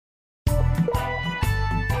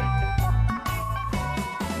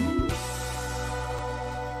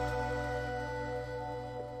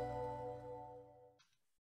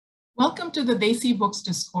Welcome to the Desi Books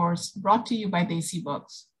Discourse, brought to you by Desi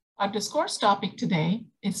Books. Our discourse topic today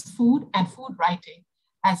is food and food writing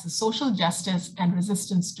as a social justice and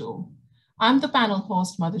resistance tool. I'm the panel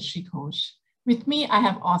host, Madhushree Ghosh. With me, I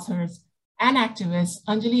have authors and activists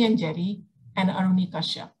Anjali and Jerry and Aruni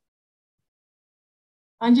Kashyap.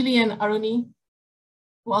 Anjali and Aruni,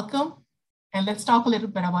 welcome. And let's talk a little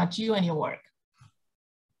bit about you and your work.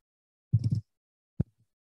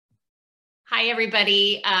 Hi,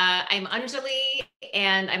 everybody. I'm Anjali,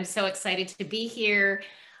 and I'm so excited to be here.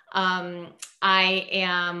 I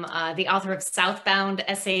am the author of Southbound,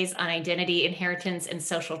 Essays on Identity, Inheritance, and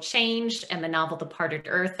Social Change, and the novel The Parted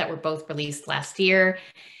Earth that were both released last year.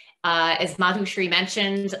 As Madhushree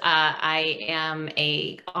mentioned, I am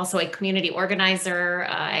also a community organizer.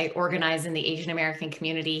 I organize in the Asian American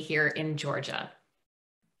community here in Georgia.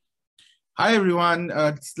 Hi, everyone.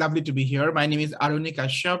 It's lovely to be here. My name is Aruni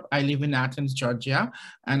Kashyap. I live in Athens, Georgia,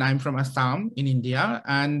 and I'm from Assam in India.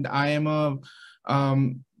 And I am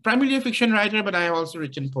primarily a fiction writer, but I have also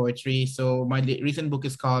written poetry. So my recent book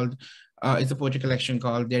is called, it's a poetry collection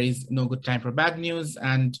called There Is No Good Time for Bad News.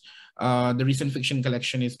 And the recent fiction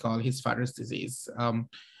collection is called His Father's Disease.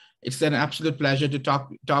 It's an absolute pleasure to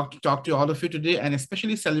talk to all of you today, and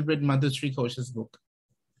especially celebrate Madhushree Ghosh's book.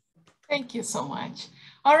 Thank you so much.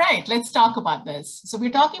 All right, let's talk about this. So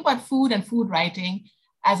we're talking about food and food writing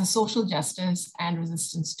as a social justice and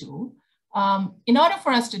resistance tool. In order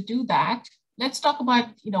for us to do that, let's talk about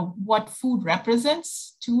what food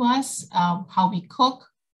represents to us, how we cook,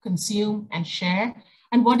 consume, and share,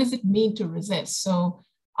 and what does it mean to resist. So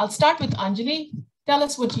I'll start with Anjali. Tell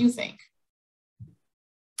us what you think.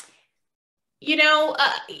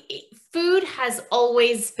 Food has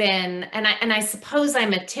always been, and I suppose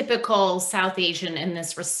I'm a typical South Asian in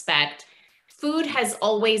this respect, food has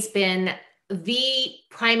always been the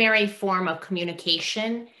primary form of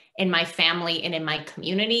communication in my family and in my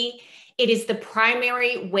community. It is the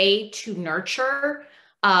primary way to nurture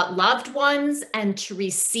loved ones and to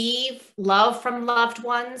receive love from loved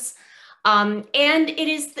ones. And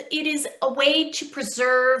it is a way to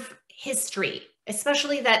preserve history,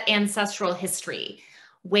 especially that ancestral history,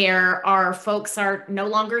 where our folks are no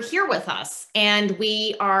longer here with us. And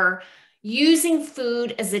we are using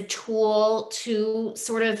food as a tool to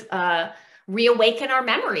sort of reawaken our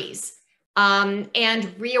memories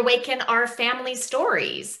and reawaken our family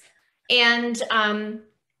stories. And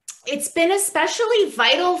it's been especially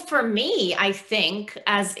vital for me, I think,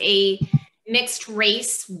 as a mixed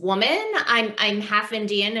race woman. I'm half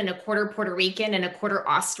Indian and a quarter Puerto Rican and a quarter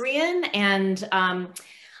Austrian. And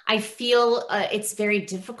I feel it's very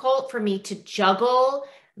difficult for me to juggle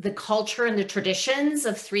the culture and the traditions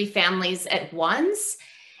of three families at once.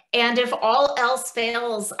 And if all else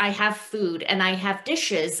fails, I have food and I have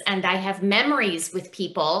dishes and I have memories with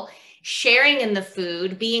people sharing in the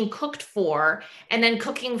food, being cooked for, and then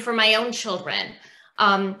cooking for my own children.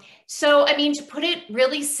 So, I mean, to put it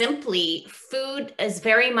really simply, food is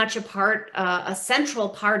very much a central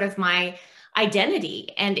part of my identity,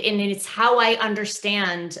 and it's how I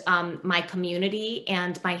understand my community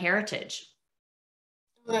and my heritage.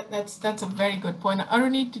 That's a very good point.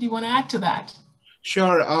 Aruni, did you want to add to that?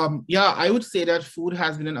 Sure. Yeah, I would say that food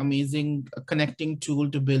has been an amazing connecting tool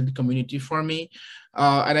to build community for me.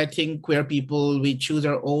 And I think queer people, we choose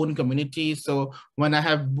our own community. So when I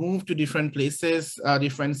have moved to different places,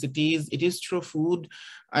 different cities, it is through food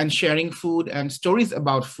and sharing food and stories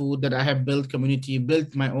about food that I have built community,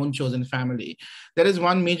 built my own chosen family. That is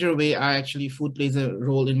one major way food plays a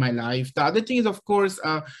role in my life. The other thing is, of course,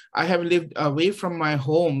 I have lived away from my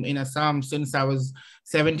home in Assam since I was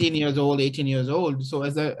 17 years old, 18 years old. So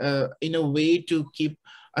as in a way to keep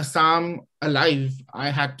Assam alive, I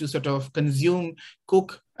had to sort of consume,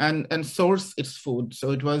 cook, and source its food.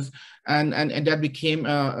 So it was, and that became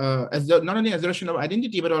not only assertion of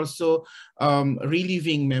identity, but also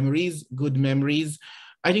reliving memories, good memories.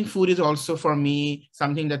 I think food is also for me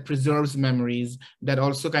something that preserves memories, that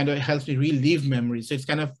also kind of helps me relive memories. So it's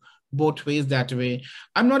kind of both ways that way.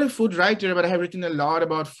 I'm not a food writer, but I have written a lot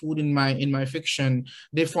about food in my fiction.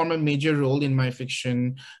 They form a major role in my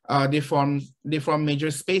fiction. They form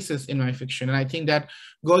major spaces in my fiction. And I think that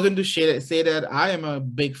goes on to say that I am a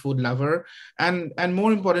big food lover. And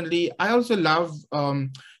more importantly, I also love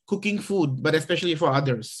cooking food, but especially for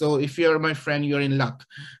others. So if you're my friend, you're in luck.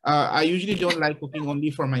 I usually don't like cooking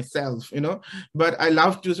only for myself, but I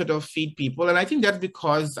love to sort of feed people. And I think that's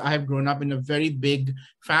because I have grown up in a very big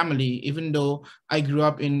family, even though I grew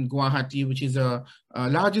up in Guwahati, which is a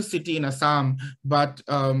largest city in Assam, but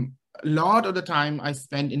a lot of the time I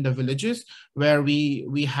spent in the villages where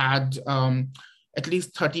we had at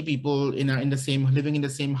least 30 people living in the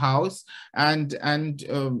same house, and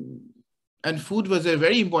food was a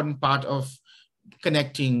very important part of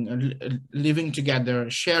connecting, living together,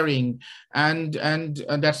 sharing, and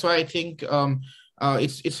that's why I think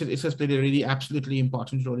it's has played a really absolutely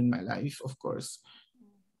important role in my life, of course.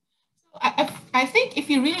 I think if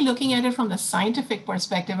you're really looking at it from the scientific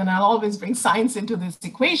perspective, and I'll always bring science into this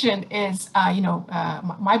equation, is,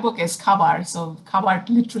 my book is Khabar. So Khabar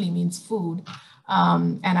literally means food.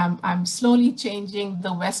 And I'm slowly changing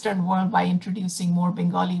the Western world by introducing more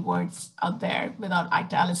Bengali words out there without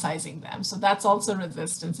italicizing them. So that's also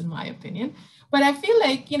resistance, in my opinion. But I feel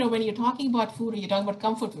like, when you're talking about food, or you're talking about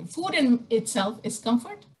comfort food, food in itself is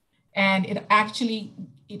comfort. And it actually,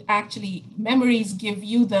 memories give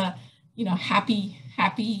you the,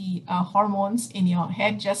 happy hormones in your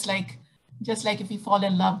head, just like if you fall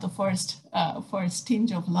in love, the first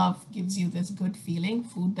tinge of love gives you this good feeling.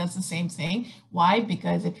 Food does the same thing. Why?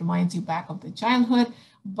 Because it reminds you back of the childhood.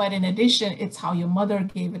 But in addition, it's how your mother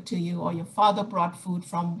gave it to you, or your father brought food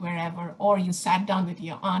from wherever, or you sat down with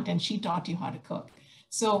your aunt and she taught you how to cook.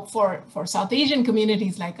 So for South Asian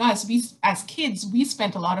communities like us, we as kids, we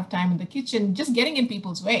spent a lot of time in the kitchen just getting in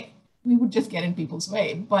people's way. We would just get in people's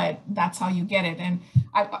way, but that's how you get it. And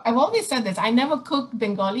I've always said this, I never cooked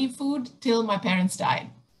Bengali food till my parents died.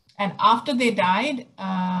 And after they died,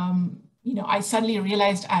 I suddenly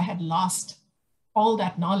realized I had lost all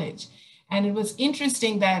that knowledge. And it was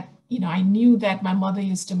interesting that, I knew that my mother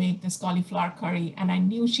used to make this cauliflower curry, and I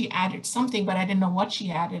knew she added something, but I didn't know what she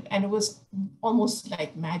added. And it was almost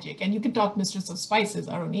like magic. And you could talk Mistress of Spices,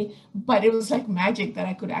 Aruni, but it was like magic that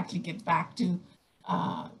I could actually get back to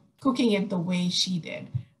cooking it the way she did.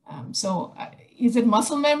 So is it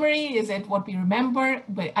muscle memory? Is it what we remember?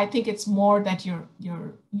 But I think it's more that you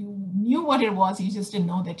knew what it was, you just didn't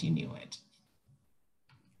know that you knew it.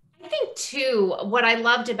 I think too, what I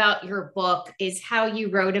loved about your book is how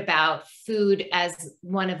you wrote about food as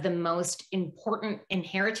one of the most important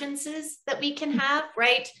inheritances that we can have,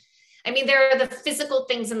 right? I mean, there are the physical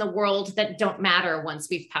things in the world that don't matter once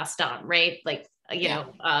we've passed on, right? Like,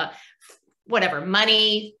 whatever,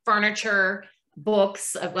 money, furniture,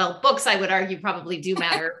 books. Well, books, I would argue, probably do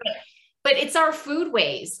matter, but it's our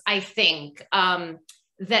foodways, I think,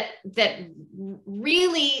 that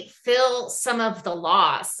really fill some of the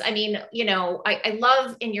loss. I mean, I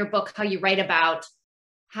love in your book how you write about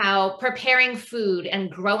how preparing food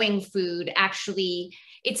and growing food actually,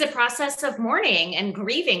 it's a process of mourning and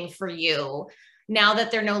grieving for you now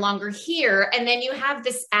that they're no longer here. And then you have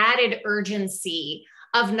this added urgency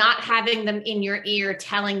of not having them in your ear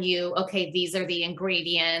telling you, okay, these are the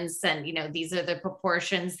ingredients, and these are the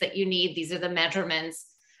proportions that you need, these are the measurements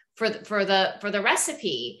for the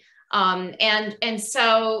recipe. And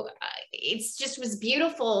so it's just was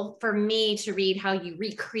beautiful for me to read how you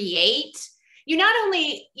recreate. You not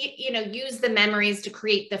only use the memories to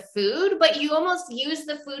create the food, but you almost use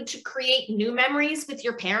the food to create new memories with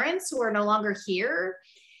your parents who are no longer here.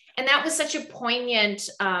 And that was such a poignant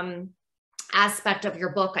aspect of your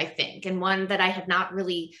book, I think, and one that I had not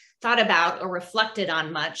really thought about or reflected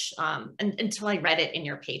on much until I read it in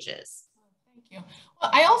your pages. Thank you.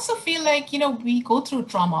 Well, I also feel like, we go through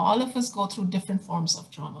trauma. All of us go through different forms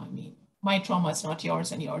of trauma. I mean, my trauma is not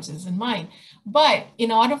yours and yours isn't mine. But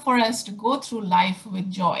in order for us to go through life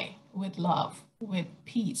with joy, with love, with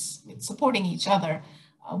peace, with supporting each other,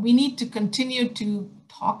 we need to continue to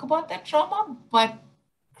talk about that trauma, but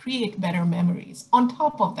create better memories. On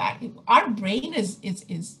top of that, our brain is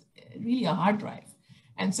really a hard drive.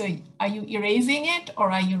 And so are you erasing it,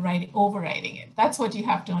 or are you overwriting it? That's what you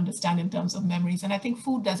have to understand in terms of memories. And I think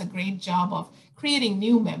food does a great job of creating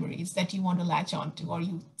new memories that you want to latch onto, or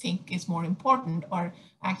you think is more important, or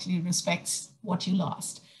actually respects what you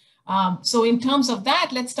lost. So in terms of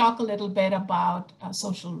that, let's talk a little bit about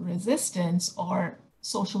social resistance or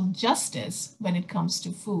social justice when it comes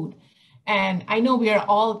to food. And I know we are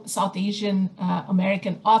all South Asian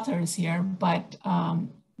American authors here, but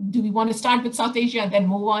do we want to start with South Asia and then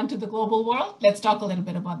move on to the global world? Let's talk a little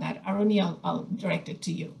bit about that. Aruni, I'll direct it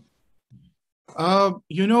to you. I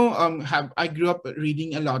grew up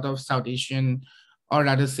reading a lot of South Asian, or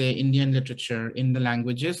rather say Indian literature in the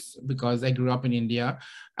languages, because I grew up in India.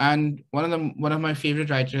 And one of my favorite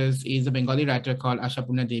writers is a Bengali writer called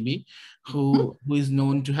Ashapurna Devi, who is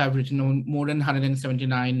known to have written more than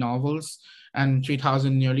 179 novels and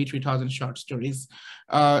nearly 3,000 short stories.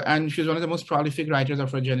 And she was one of the most prolific writers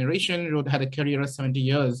of her generation, had a career of 70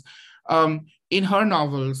 years. In her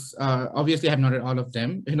novels, obviously I have not read all of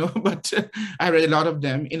them, but I read a lot of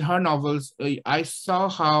them. In her novels, I saw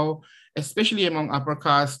how, especially among upper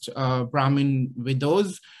caste Brahmin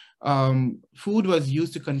widows, food was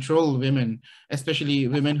used to control women, especially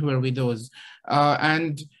women who were widows.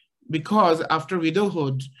 And because after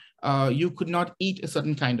widowhood, you could not eat a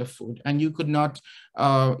certain kind of food, and you could not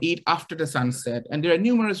eat after the sunset. And there are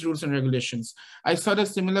numerous rules and regulations. I saw the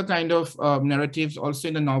similar kind of narratives also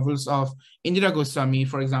in the novels of Indira Goswami,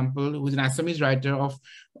 for example, who is an Assamese writer of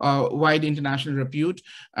wide international repute.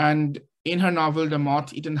 And in her novel, The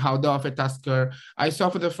Moth-Eaten Howdah of a Tusker, I saw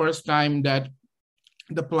for the first time that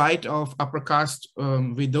the plight of upper caste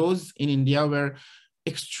widows in India were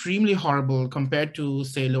extremely horrible compared to,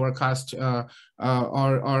 say, lower caste or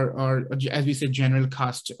as we say, general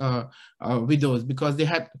caste widows, because they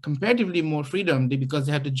had comparatively more freedom, because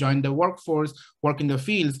they had to join the workforce, work in the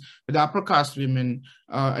fields. But the upper caste women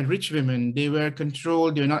and rich women, they were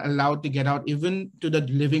controlled. They were not allowed to get out even to the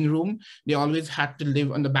living room. They always had to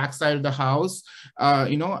live on the backside of the house,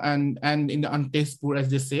 you know, and in the antespur, as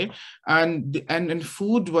they say. And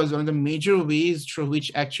food was one of the major ways through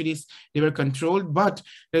which actually they were controlled. But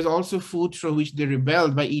there's also food through which they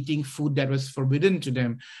rebelled by eating food that was forbidden to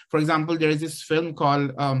them. For example, there is this film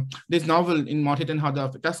called, this novel in Moth-Eaten Howdah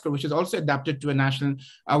of a Tusker, which is also adapted to a national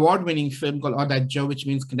award-winning film called Odajjo, which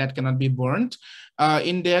means that cannot be burnt.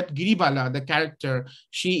 In that, Giribala, the character,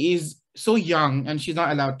 she is so young and she's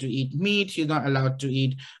not allowed to eat meat. She's not allowed to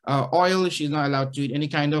eat oil. She's not allowed to eat any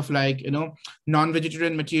kind of, like, you know,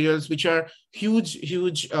 non-vegetarian materials, which are huge,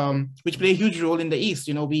 which play a huge role in the East.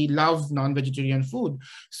 You know, we love non-vegetarian food.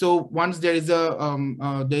 So once there is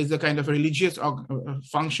a kind of a religious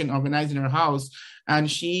function organized in her house,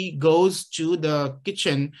 and she goes to the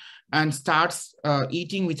kitchen and starts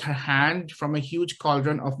eating with her hand from a huge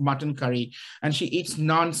cauldron of mutton curry. And she eats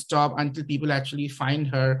non-stop until people actually find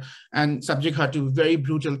her and subject her to very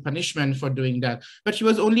brutal punishment for doing that. But she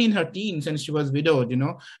was only in her teens and she was widowed, you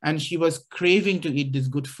know, and she was craving to eat this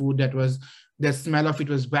good food that was, the smell of it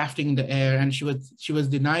was wafting in the air, and she was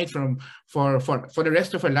denied for the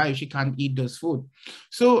rest of her life. She can't eat those food.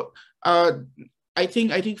 So I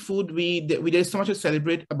think food, there's so much to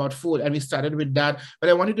celebrate about food, and we started with that.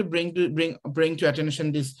 But I wanted to bring to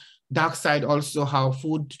attention this dark side also, how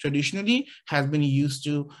food traditionally has been used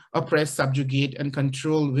to oppress, subjugate, and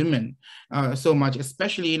control women so much,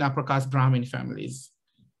 especially in upper caste Brahmin families.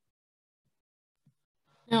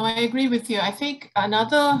 No, I agree with you. I think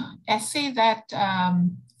another essay that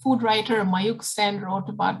food writer Mayuk Sen wrote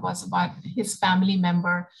about was about his family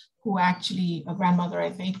member who actually, a grandmother,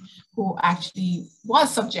 I think, who actually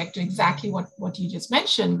was subject to exactly what you just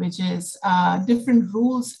mentioned, which is different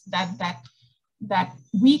rules that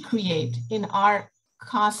we create in our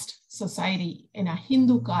caste society, in a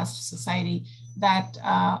Hindu caste society, that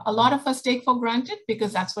a lot of us take for granted,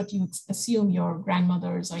 because that's what you assume your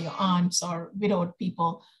grandmothers or your aunts or widowed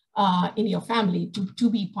people in your family to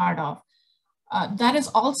be part of. That is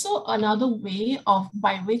also another way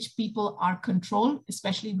by which people are controlled,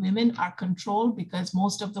 especially women are controlled, because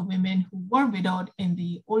most of the women who were widowed in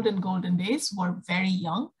the olden golden days were very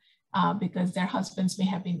young, because their husbands may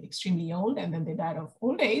have been extremely old and then they died of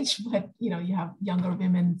old age. But you know, you have younger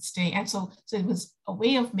women stay, and so it was a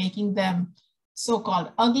way of making them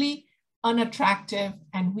so-called ugly, unattractive,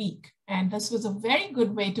 and weak. And this was a very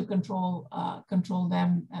good way to control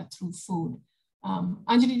them through food.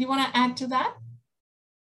 Anjali, do you want to add to that?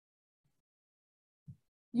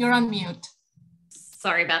 You're on mute.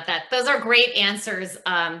 Sorry about that. Those are great answers.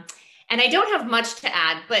 And I don't have much to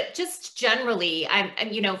add, but just generally,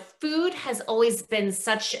 you know, food has always been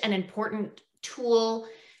such an important tool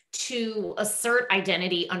to assert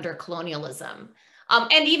identity under colonialism.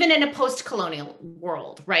 And even in a post-colonial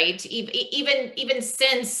world, right? Even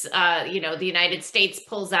since, you know, the United States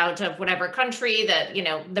pulls out of whatever country that, you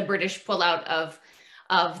know, the British pull out of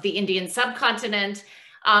the Indian subcontinent.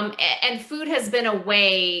 And food has been a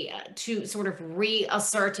way to sort of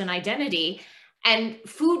reassert an identity. And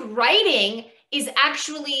food writing is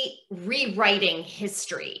actually rewriting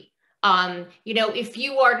history. You know, if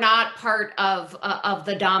you are not part of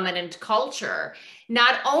the dominant culture,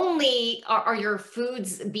 not only are your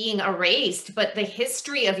foods being erased, but the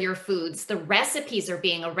history of your foods, the recipes are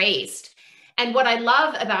being erased. And what I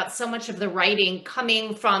love about so much of the writing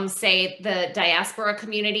coming from, say, the diaspora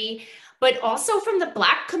community, but also from the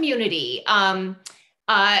Black community,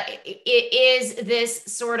 it is this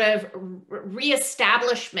sort of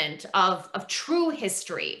reestablishment of true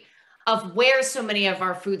history of where so many of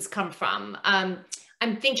our foods come from.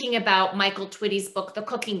 I'm thinking about Michael Twitty's book, The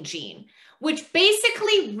Cooking Gene, which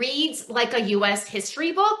basically reads like a US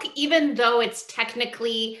history book, even though it's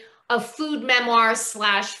technically a food memoir /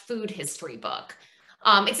 food history book.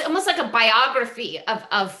 It's almost like a biography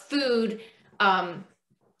of food,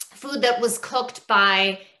 food that was cooked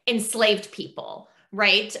by enslaved people,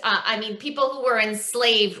 right? I mean, people who were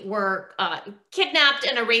enslaved were kidnapped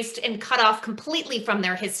and erased and cut off completely from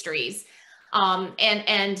their histories,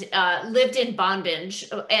 and lived in bondage.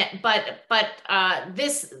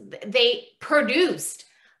 They produced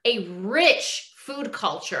a rich food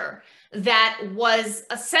culture that was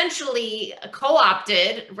essentially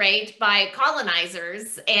co-opted, right, by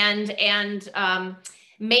colonizers and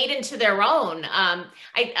made into their own.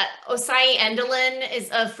 Osai Endelin is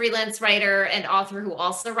a freelance writer and author who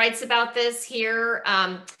also writes about this here.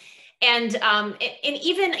 And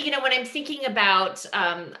even, you know, when I'm thinking about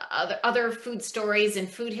other food stories and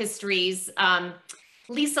food histories,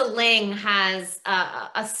 Lisa Ling has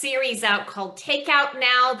a series out called Takeout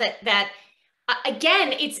Now that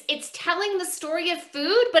again, it's telling the story of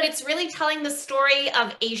food, but it's really telling the story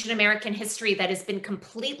of Asian American history that has been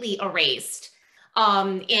completely erased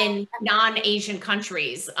in non-Asian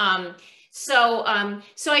countries. So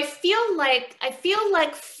I feel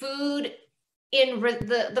like food in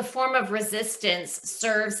the form of resistance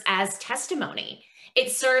serves as testimony.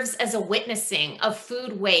 It serves as a witnessing of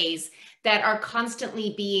food ways that are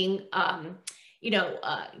constantly being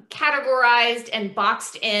categorized and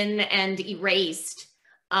boxed in and erased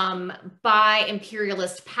by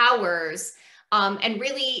imperialist powers, and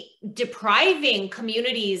really depriving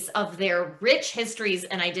communities of their rich histories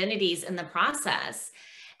and identities in the process.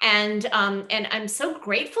 And I'm so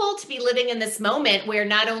grateful to be living in this moment where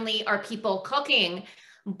not only are people cooking,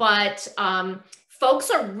 but folks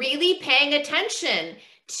are really paying attention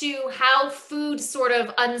to how food sort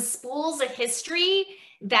of unspools a history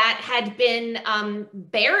that had been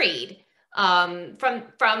buried from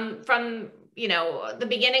the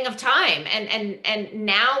beginning of time, and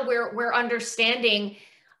now we're understanding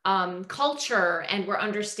culture, and we're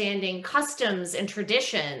understanding customs and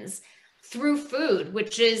traditions through food,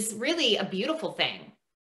 which is really a beautiful thing.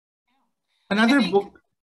 Another book.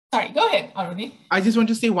 Sorry, go ahead, Aruni. I just want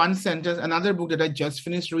to say one sentence. Another book that I just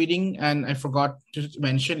finished reading and I forgot to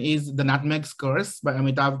mention is The Nutmeg's Curse by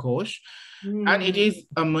Amitav Ghosh. And it is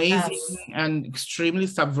amazing and extremely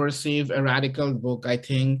subversive, a radical book, I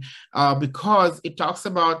think, because it talks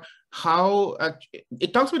about how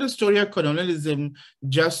the story of colonialism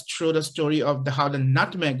just through the story of how the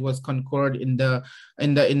nutmeg was conquered in the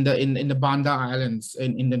Banda Islands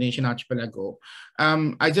in Indonesian archipelago.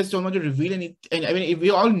 I just don't want to reveal any. And I mean,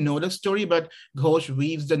 we all know the story, but Ghosh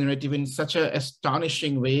weaves the narrative in such an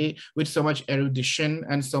astonishing way with so much erudition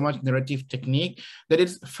and so much narrative technique that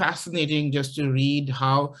it's fascinating just to read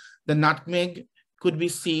how the nutmeg could be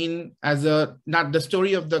seen as the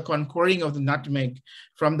story of the conquering of the nutmeg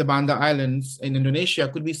from the Banda Islands in Indonesia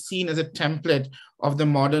could be seen as a template of the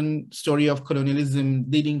modern story of colonialism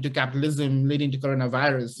leading to capitalism, leading to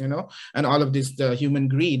coronavirus, and all of this, the human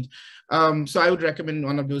greed. So I would recommend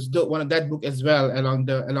one of that book as well,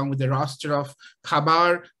 along with the roster of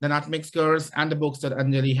Khabar, The Nutmeg's Curse, and the books that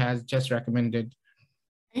Anjali has just recommended.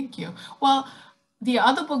 Thank you. Well, the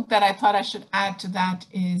other book that I thought I should add to that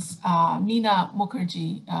is Nina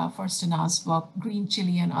Mukherjee Firstina's book, Green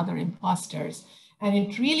Chili and Other Imposters. And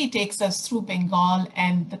it really takes us through Bengal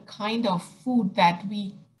and the kind of food that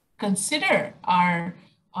we consider are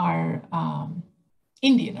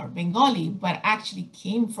Indian or Bengali, but actually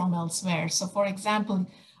came from elsewhere. So for example,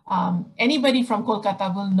 anybody from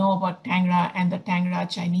Kolkata will know about Tangra and the Tangra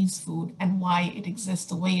Chinese food and why it exists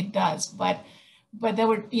the way it does. But there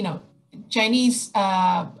were, Chinese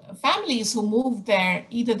families who moved there,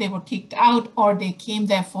 either they were kicked out or they came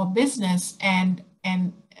there for business and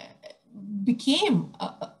became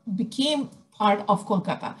part of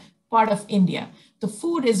Kolkata, part of India. The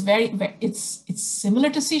food is it's similar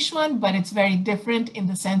to Sichuan, but it's very different in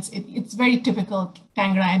the sense it's very typical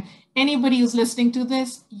Tangra. And anybody who's listening to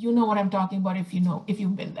this, you know what I'm talking about if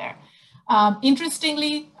you've been there.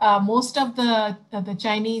 Interestingly, most of the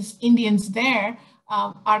Chinese Indians there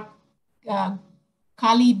are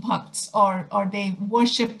Kali Bhakts, or they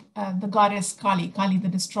worship the goddess Kali the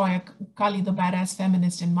destroyer, Kali the badass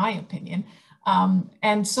feminist, in my opinion.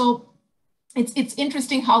 And so it's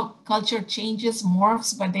interesting how culture changes,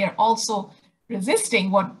 morphs, but they are also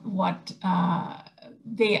resisting what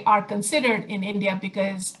they are considered in India,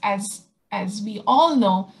 because as we all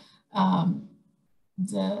know,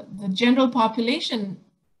 the general population,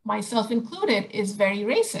 myself included, is very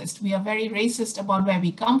racist. We are very racist about where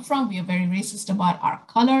we come from. We are very racist about our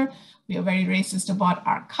color. We are very racist about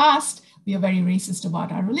our caste. We are very racist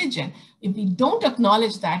about our religion. If we don't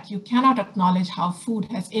acknowledge that, you cannot acknowledge how food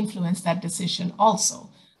has influenced that decision also.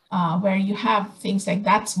 where you have things like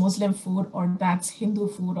that's Muslim food, or that's Hindu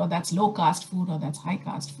food, or that's low caste food, or that's high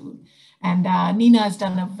caste food. And Nina has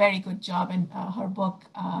done a very good job in her book.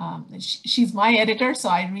 She's my editor, so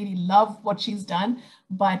I really love what she's done.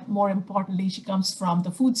 But more importantly, she comes from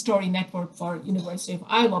the Food Story Network for University of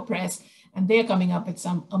Iowa Press, and they're coming up with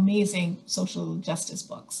some amazing social justice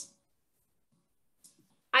books.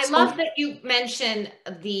 I love that you mentioned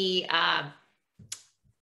the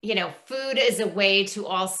food is a way to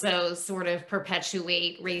also sort of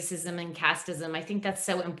perpetuate racism and casteism. I think that's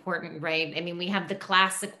so important, right? I mean, we have the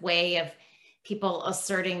classic way of people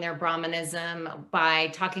asserting their Brahmanism by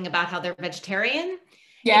talking about how they're vegetarian.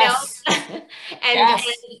 Yes. And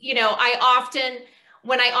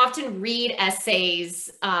when I often read essays,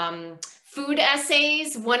 food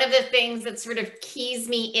essays, one of the things that sort of keys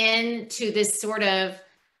me into this sort of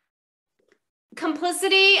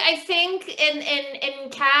complicity, I think, in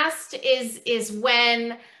caste is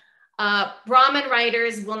when Brahmin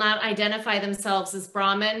writers will not identify themselves as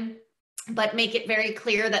Brahmin, but make it very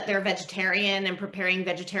clear that they're vegetarian and preparing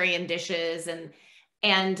vegetarian dishes,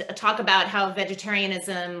 and talk about how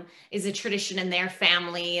vegetarianism is a tradition in their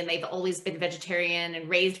family and they've always been vegetarian and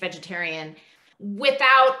raised vegetarian,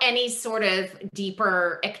 without any sort of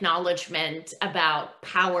deeper acknowledgement about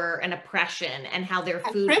power and oppression and how their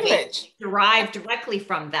food derived directly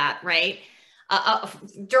from that, right?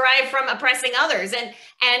 Derived from oppressing others,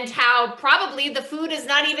 and how probably the food is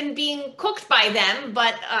not even being cooked by them,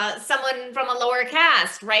 but someone from a lower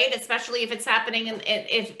caste, right? Especially if it's happening,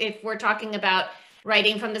 if we're talking about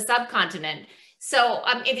writing from the subcontinent. So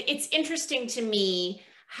it's interesting to me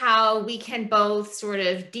how we can both sort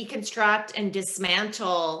of deconstruct and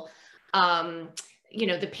dismantle,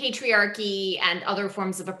 the patriarchy and other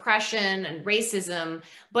forms of oppression and racism,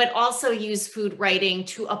 but also use food writing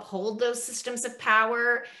to uphold those systems of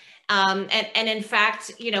power, and in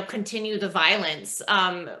fact, continue the violence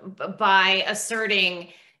by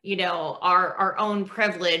asserting, our own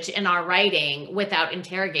privilege in our writing without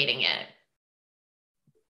interrogating it.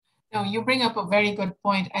 No, you bring up a very good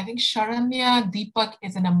point. I think Sharanya Deepak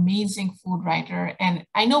is an amazing food writer. And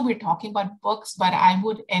I know we're talking about books, but I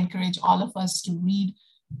would encourage all of us to read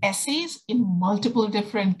essays in multiple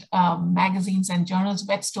different magazines and journals.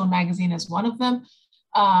 Whetstone magazine is one of them.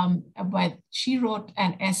 But she wrote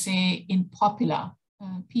an essay in Popula,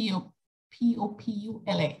 Popula,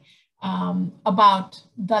 about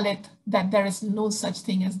Dalit, that there is no such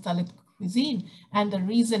thing as Dalit cuisine. And the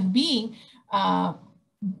reason being,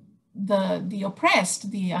 the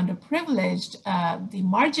oppressed, the underprivileged, the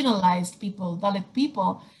marginalized people, Dalit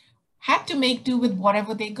people, had to make do with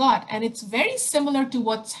whatever they got. And it's very similar to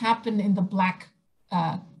what's happened in the Black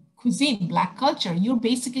cuisine, Black culture. You're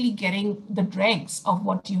basically getting the dregs of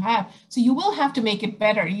what you have. So you will have to make it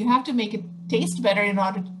better. You have to make it taste better in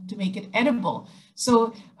order to make it edible.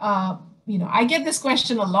 So, I get this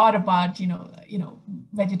question a lot about,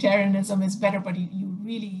 vegetarianism is better, but you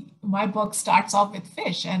really, my book starts off with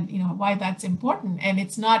fish and, why that's important. And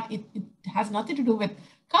it's not, it has nothing to do with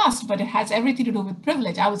caste, but it has everything to do with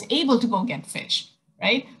privilege. I was able to go get fish,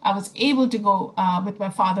 right? I was able to go with my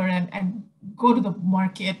father and go to the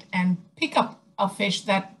market and pick up a fish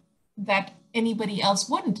that anybody else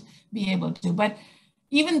wouldn't be able to. But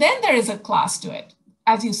even then there is a class to it.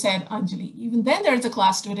 As you said, Anjali, even then there is a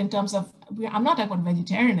class to it in terms of, I'm not talking about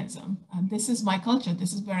vegetarianism. This is my culture.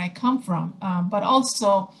 This is where I come from. But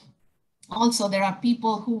also there are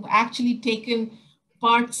people who've actually taken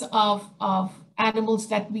parts of animals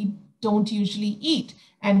that we don't usually eat.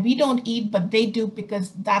 And we don't eat, but they do,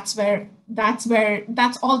 because that's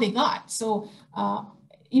all they got. So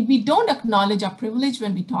if we don't acknowledge our privilege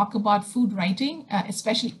when we talk about food writing,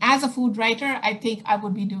 especially as a food writer, I think I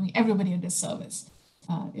would be doing everybody a disservice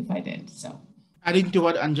if I did. So, adding to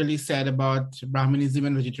what Anjali said about Brahminism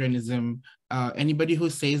and vegetarianism, anybody who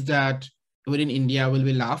says that within India will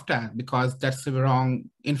be laughed at because that's the wrong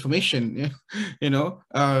information.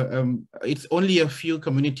 It's only a few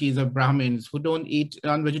communities of Brahmins who don't eat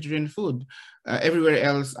non-vegetarian food. Everywhere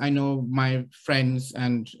else, I know my friends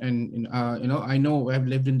and I know I've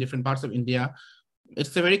lived in different parts of India.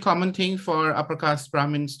 It's a very common thing for upper caste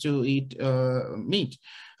Brahmins to eat meat.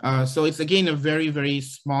 So it's again a very, very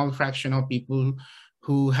small fraction of people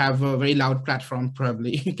who have a very loud platform,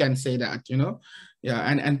 probably you can say that,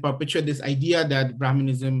 and perpetuate this idea that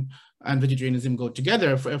Brahminism and vegetarianism go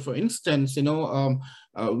together. For instance, you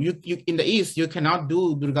in the East, you cannot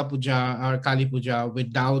do Durga Puja or Kali Puja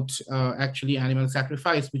without actually animal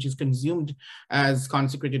sacrifice, which is consumed as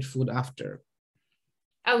consecrated food after.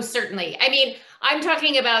 Oh, certainly. I mean, I'm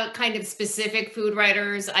talking about kind of specific food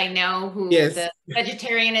writers I know who Yes, the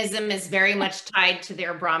vegetarianism is very much tied to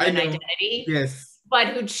their I Brahmin know. identity, Yes. but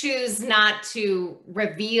who choose not to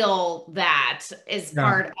reveal that as Yeah,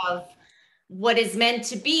 part of what is meant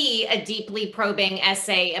to be a deeply probing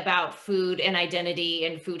essay about food and identity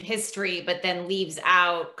and food history, but then leaves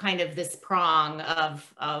out kind of this prong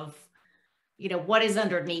of what is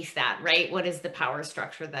underneath that, right? What is the power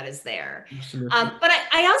structure that is there? absolutely. But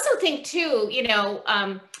I also think too,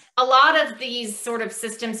 a lot of these sort of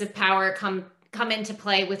systems of power come into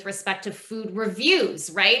play with respect to food reviews,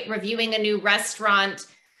 right? Reviewing a new restaurant,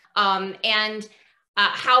 and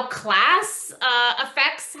how class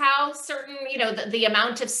affects how certain, the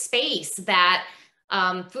amount of space that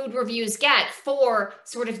food reviews get for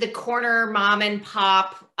sort of the corner mom and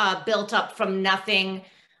pop, built up from nothing,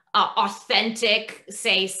 authentic,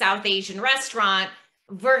 say, South Asian restaurant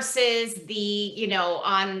versus the,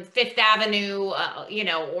 on Fifth Avenue,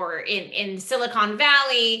 or in Silicon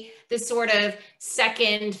Valley, the sort of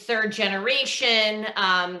second, third generation,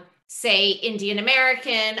 say, Indian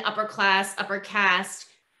American, upper class, upper caste,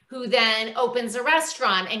 who then opens a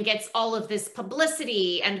restaurant and gets all of this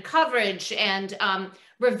publicity and coverage and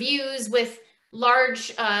reviews with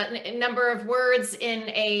large number of words in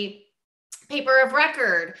a paper of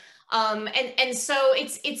record. And so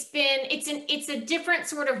it's a different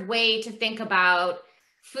sort of way to think about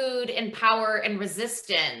food and power and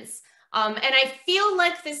resistance. And I feel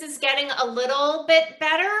like this is getting a little bit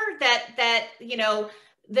better, that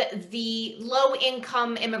the low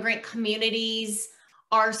income immigrant communities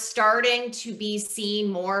are starting to be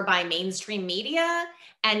seen more by mainstream media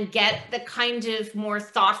and get the kind of more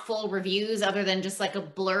thoughtful reviews other than just like a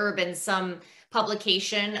blurb in some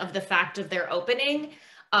publication of the fact of their opening.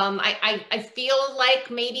 I feel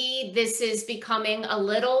like maybe this is becoming a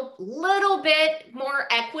little bit more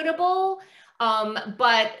equitable.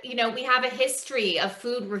 But we have a history of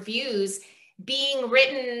food reviews being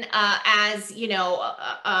written as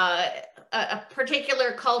a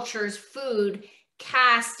particular culture's food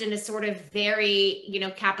cast in a sort of very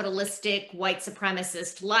capitalistic white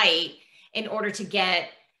supremacist light in order to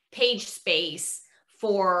get page space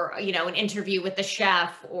for an interview with the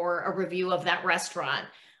chef or a review of that restaurant.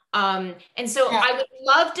 And so Yeah. I would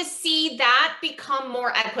love to see that become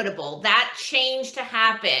more equitable, that change to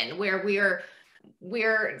happen, where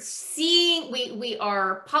we're seeing, we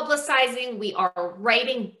are publicizing, we are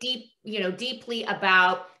writing deeply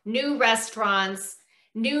about new restaurants,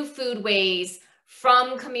 new foodways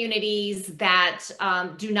from communities that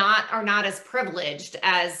are not as privileged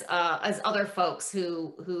as other folks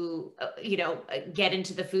who get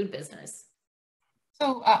into the food business.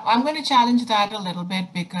 So I'm going to challenge that a little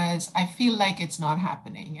bit because I feel like it's not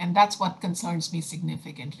happening, and that's what concerns me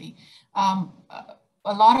significantly.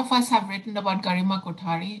 A lot of us have written about Garima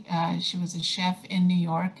Kothari. She was a chef in New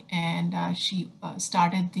York, and she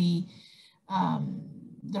started the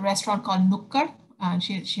restaurant called Nukkar.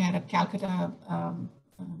 She had a Calcutta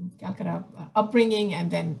upbringing, and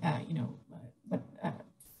then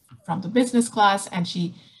from the business class, and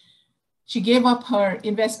she gave up her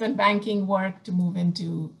investment banking work to move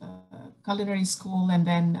into culinary school, and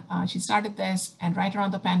then she started this. And right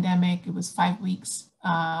around the pandemic, it was 5 weeks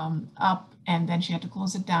up, and then she had to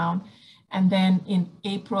close it down. And then in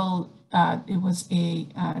April, it was a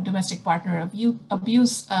domestic partner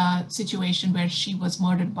abuse situation where she was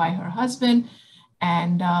murdered by her husband.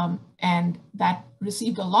 And that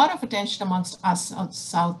received a lot of attention amongst us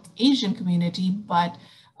South Asian community. But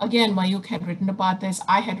again, Mayuk had written about this,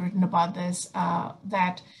 I had written about this,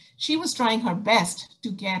 that she was trying her best to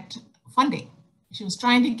get funding. She was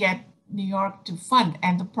trying to get New York to fund.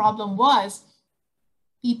 And the problem was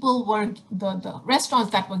people were, the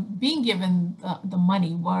restaurants that were being given the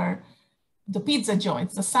money were the pizza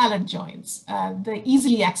joints, the salad joints, the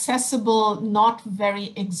easily accessible, not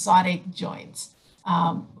very exotic joints.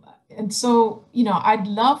 And so, I'd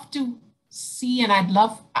love to see, and I'd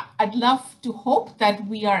love to hope that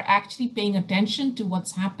we are actually paying attention to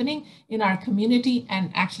what's happening in our community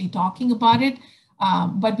and actually talking about it.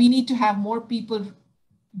 But we need to have more people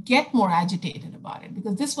get more agitated about it,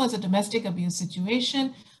 because this was a domestic abuse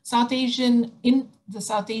situation. In the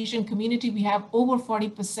South Asian community, we have over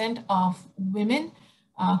 40% of women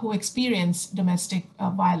who experience domestic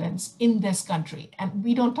violence in this country. And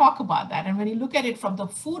we don't talk about that. And when you look at it from the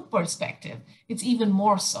food perspective, it's even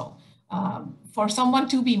more so. For someone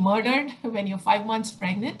to be murdered when you're 5 months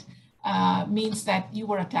pregnant means that you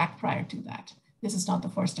were attacked prior to that. This is not the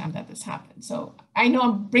first time that this happened. So I know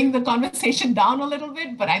I'm bringing the conversation down a little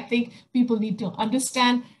bit, but I think people need to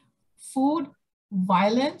understand food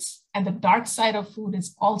violence and the dark side of food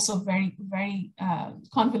is also very, very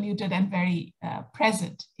convoluted and very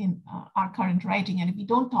present in our current writing. And if we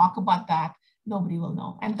don't talk about that, nobody will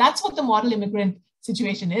know. And that's what the model immigrant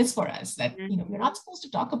situation is for us, that, we're not supposed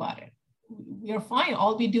to talk about it. We are fine.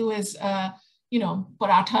 All we do is,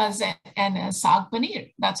 parathas and saag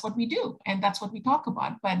paneer. That's what we do. And that's what we talk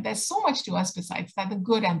about. But there's so much to us besides that, the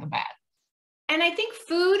good and the bad. And I think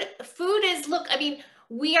food is, look, I mean,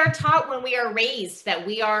 we are taught when we are raised that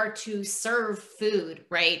we are to serve food,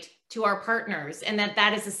 right, to our partners, and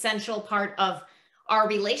that is essential part of our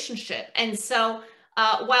relationship. And so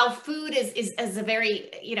while food is a very,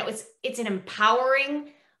 it's an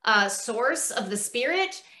empowering source of the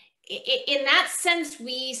spirit, in that sense,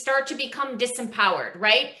 we start to become disempowered,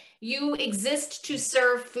 right? You exist to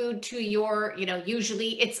serve food to your,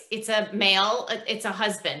 usually it's a male, it's a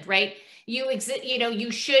husband, right? You exist,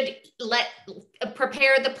 you should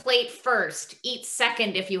prepare the plate first, eat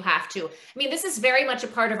second if you have to. I mean, this is very much a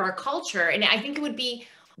part of our culture. And I think it would be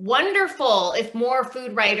wonderful if more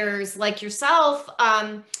food writers like yourself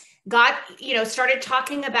started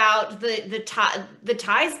talking about the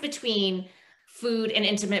ties between food and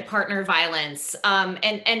intimate partner violence,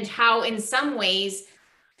 and how in some ways,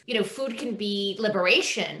 food can be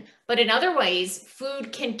liberation, but in other ways,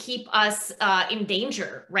 food can keep us in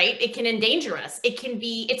danger, right? It can endanger us.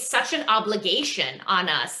 It's such an obligation on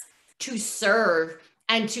us to serve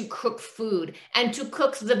and to cook food and to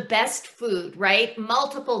cook the best food, right?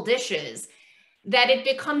 Multiple dishes, that it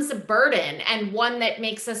becomes a burden, and one that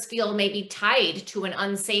makes us feel maybe tied to an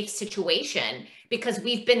unsafe situation, because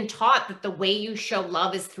we've been taught that the way you show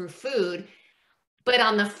love is through food. But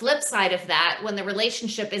on the flip side of that, when the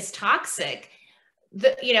relationship is toxic,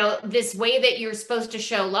 this way that you're supposed to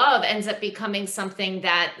show love ends up becoming something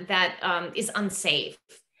that is unsafe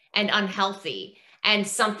and unhealthy, and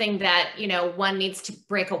something that, one needs to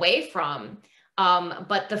break away from.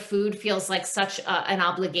 But the food feels like such an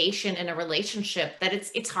obligation in a relationship that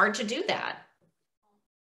it's hard to do that.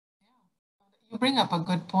 You bring up a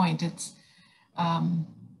good point.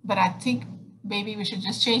 But I think maybe we should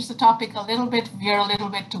just change the topic a little bit, veer a little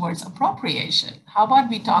bit towards appropriation. How about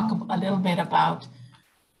we talk a little bit about,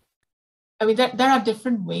 there are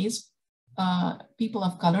different ways people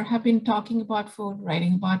of color have been talking about food,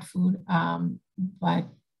 writing about food, but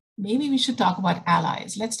maybe we should talk about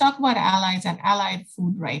allies. Let's talk about allies and allied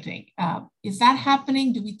food writing. Is that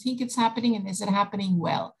happening? Do we think it's happening? And is it happening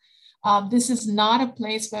well? This is not a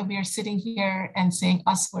place where we are sitting here and saying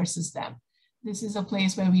us versus them. This is a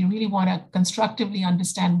place where we really want to constructively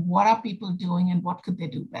understand what are people doing and what could they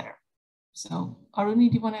do better. So Aruni,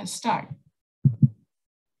 do you want to start?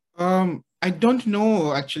 I don't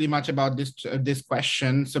know actually much about this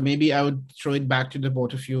question, so maybe I would throw it back to the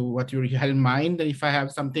both of you, what you had in mind, and if I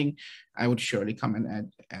have something, I would surely come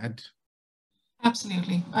and add.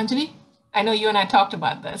 Absolutely. Anjali, I know you and I talked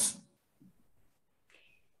about this.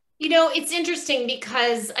 It's interesting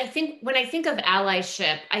because I think when I think of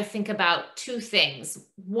allyship, I think about two things.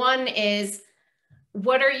 One is,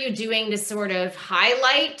 what are you doing to sort of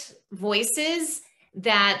highlight voices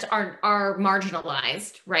that are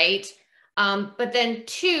marginalized, right? But then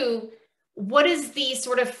two, what does the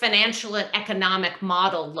sort of financial and economic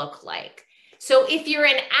model look like? So if you're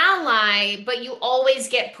an ally, but you always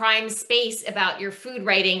get prime space about your food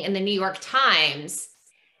writing in the New York Times,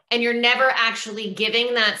 and you're never actually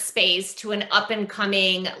giving that space to an up and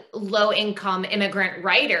coming low income immigrant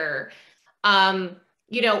writer,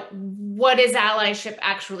 what does allyship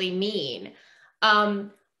actually mean?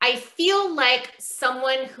 I feel like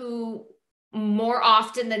someone who more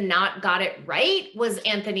often than not got it right was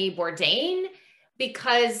Anthony Bourdain,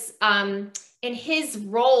 because in his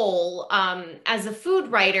role as a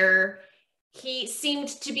food writer, he seemed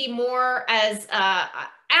to be more as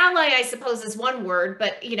ally, I suppose is one word,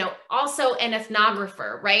 but also an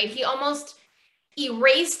ethnographer, right? He almost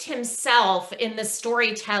erased himself in the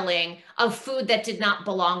storytelling of food that did not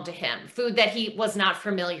belong to him, food that he was not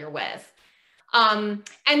familiar with. And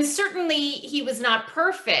certainly he was not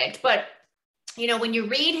perfect, but when you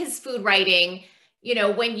read his food writing,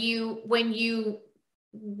 when you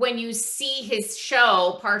see his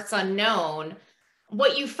show, Parts Unknown,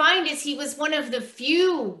 what you find is he was one of the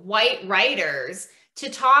few white writers to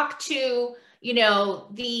talk to,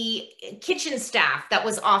 the kitchen staff that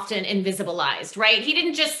was often invisibilized, right? He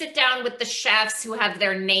didn't just sit down with the chefs who have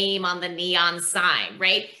their name on the neon sign,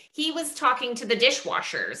 right? He was talking to the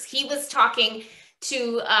dishwashers. He was talking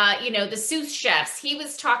to, the sous chefs. He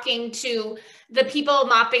was talking to the people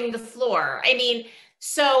mopping the floor. I mean,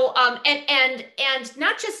 so, and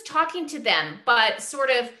not just talking to them, but sort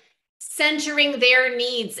of centering their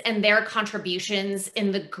needs and their contributions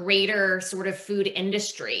in the greater sort of food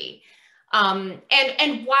industry. And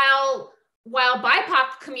while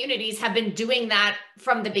BIPOC communities have been doing that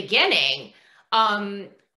from the beginning,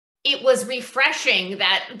 it was refreshing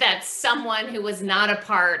that someone who was not a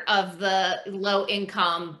part of the low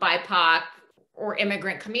income BIPOC or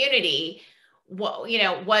immigrant community,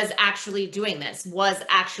 was actually doing this, was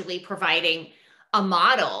actually providing a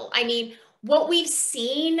model. I mean, what we've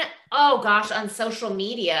seen, oh gosh, on social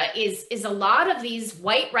media is a lot of these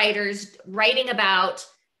white writers writing about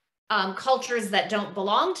cultures that don't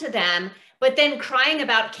belong to them, but then crying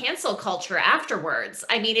about cancel culture afterwards.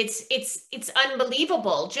 I mean, it's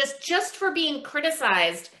unbelievable just for being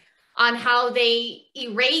criticized on how they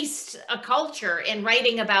erased a culture in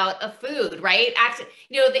writing about a food, right?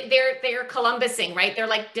 They're Columbusing, right? They're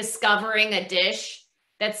like discovering a dish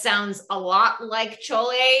that sounds a lot like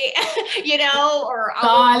chole, or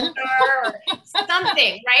or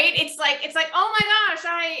something, right? It's like, oh my gosh,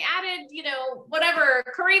 I added, whatever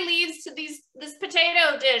curry leaves to this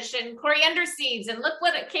potato dish and coriander seeds, and look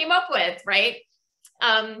what it came up with, right?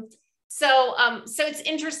 So it's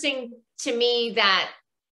interesting to me that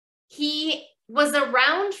he was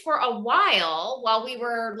around for a while we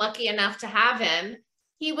were lucky enough to have him.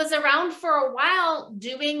 He was around for a while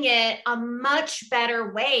doing it a much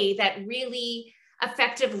better way that really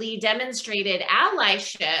effectively demonstrated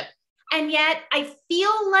allyship. And yet I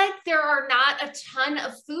feel like there are not a ton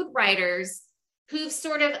of food writers who've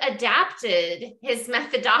sort of adapted his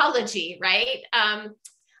methodology, right?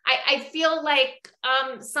 I feel like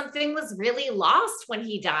something was really lost when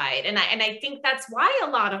he died. And I think that's why a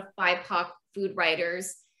lot of BIPOC food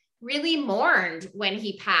writers really mourned when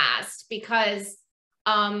he passed, because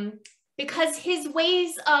his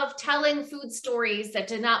ways of telling food stories that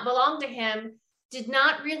did not belong to him did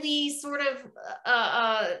not really sort of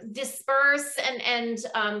disperse, and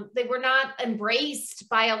they were not embraced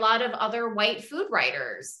by a lot of other white food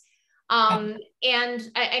writers. And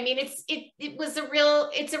I mean, it's a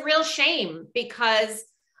real shame, because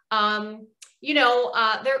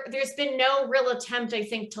there's been no real attempt, I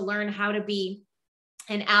think, to learn how to be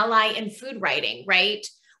an ally in food writing, right?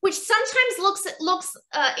 Which sometimes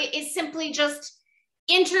is simply just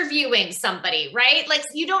interviewing somebody, right? Like,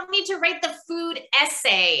 you don't need to write the food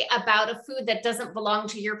essay about a food that doesn't belong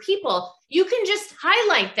to your people. You can just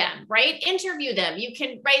highlight them, right? Interview them. You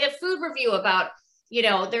can write a food review about,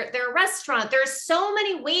 their restaurant. There are so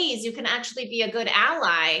many ways you can actually be a good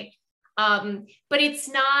ally. But it's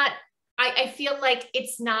not, I feel like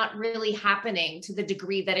it's not really happening to the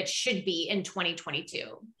degree that it should be in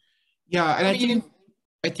 2022. Yeah, and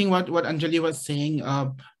I think what Anjali was saying,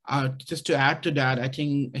 just to add to that, I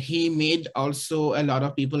think he made also a lot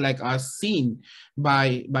of people like us seen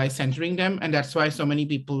by centering them, and that's why so many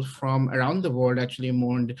people from around the world actually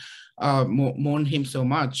mourned him so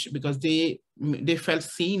much, because they felt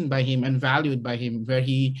seen by him and valued by him, where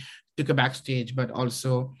he took a backstage, but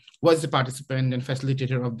also was the participant and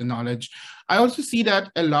facilitator of the knowledge. I also see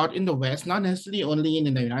that a lot in the West, not necessarily only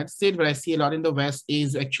in the United States, but I see a lot in the West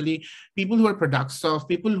is actually people who are products of,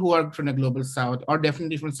 people who are from the global South, or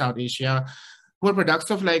definitely from South Asia, who are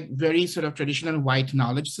products of like very sort of traditional white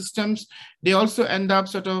knowledge systems. They also end up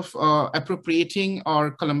sort of appropriating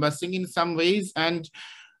or Columbusing in some ways. And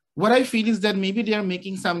what I feel is that maybe they are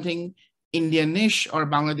making something Indianish or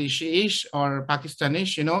Bangladeshi-ish or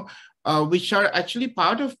Pakistanish, which are actually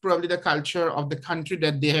part of probably the culture of the country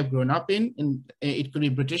that they have grown up in. It could be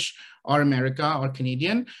British or America or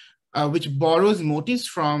Canadian, which borrows motifs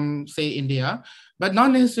from, say, India, but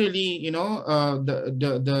not necessarily, not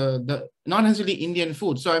necessarily Indian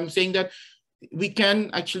food. So I'm saying that we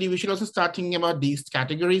should also start thinking about these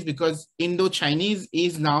categories, because Indo-Chinese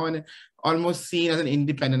is now almost seen as an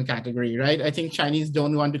independent category, right? I think Chinese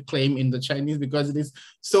don't want to claim Indo-Chinese because it is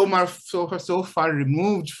so far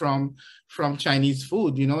removed from Chinese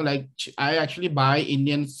food. Like, I actually buy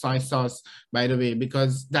Indian soy sauce, by the way,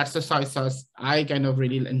 because that's the soy sauce I kind of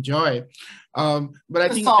really enjoy. But I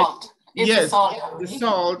think salt. Yes, the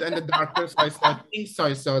salt and the darker soy sauce, pink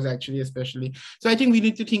soy sauce actually, especially. So I think we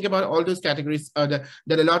need to think about all those categories that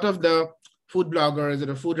a lot of the food bloggers or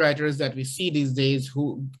the food writers that we see these days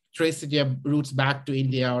who trace their roots back to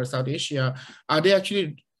India or South Asia, are they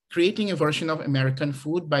actually creating a version of American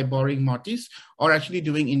food by borrowing motifs, or actually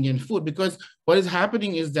doing Indian food? Because what is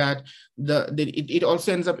happening is that it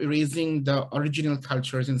also ends up erasing the original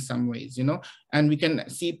cultures in some ways, and we can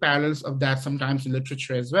see parallels of that sometimes in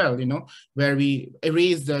literature as well, where we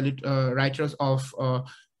erase the writers of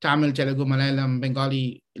Tamil, Telugu, Malayalam,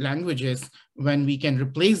 Bengali languages when we can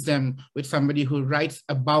replace them with somebody who writes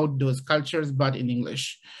about those cultures, but in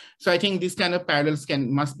English. So I think these kind of parallels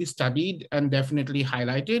must be studied and definitely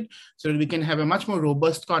highlighted so that we can have a much more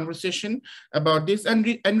robust conversation about this and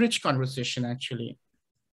enrich conversation, actually.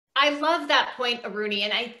 I love that point, Aruni,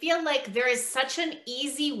 and I feel like there is such an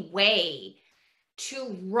easy way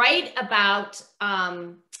to write about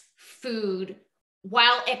food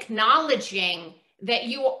while acknowledging that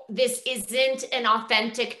this isn't an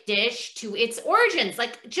authentic dish to its origins.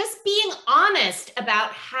 Like just being honest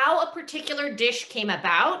about how a particular dish came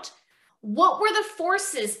about. What were the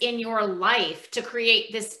forces in your life to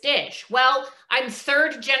create this dish? Well, I'm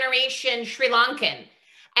third generation Sri Lankan,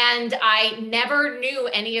 and I never knew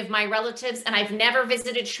any of my relatives, and I've never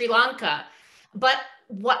visited Sri Lanka. But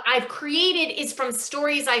what I've created is from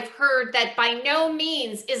stories I've heard that by no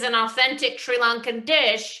means is an authentic Sri Lankan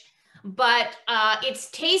dish, but it's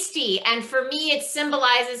tasty. And for me, it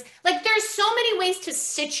symbolizes, like, there's so many ways to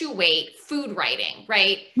situate food writing,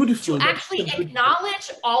 right? Beautiful. To actually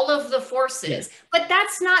acknowledge all of the forces, yes. But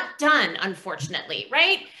that's not done, unfortunately,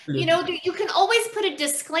 right? You know, you can always put a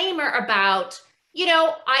disclaimer about, you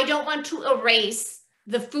know, I don't want to erase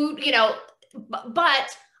the food, you know,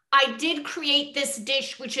 but I did create this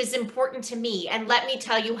dish, which is important to me. And let me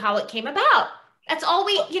tell you how it came about. That's all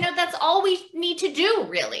we, you know, that's all we need to do,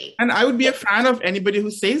 really. And I would be a fan of anybody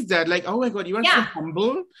who says that, like, oh my God, you are so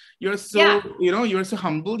humble. You're so, you know, you're so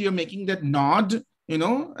humble. You're making that nod, you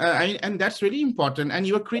know, and that's really important. And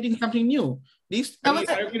you are creating something new. These are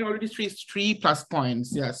already three plus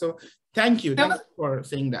points. Yeah. So thank you. Thanks for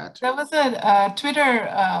saying that. There was a Twitter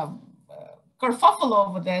kerfuffle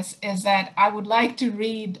over this, is that I would like to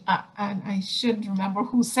read, and I should remember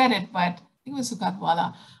who said it, but I think it was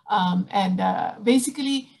Sukatwala.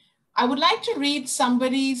 Basically, I would like to read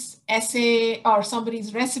somebody's essay or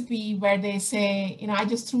somebody's recipe where they say, you know, I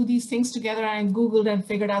just threw these things together and Googled and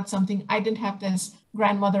figured out something. I didn't have this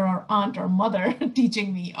grandmother or aunt or mother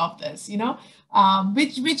teaching me of this, you know,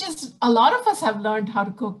 which is, a lot of us have learned how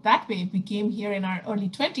to cook that way. We came here in our early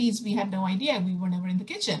 20s. We had no idea. We were never in the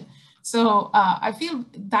kitchen. So I feel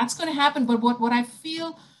that's going to happen. But what I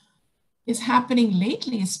feel is happening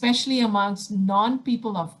lately, especially amongst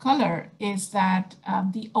non-people of color, is that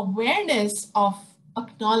the awareness of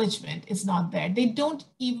acknowledgement is not there. They don't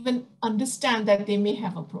even understand that they may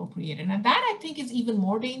have appropriated. And that, I think, is even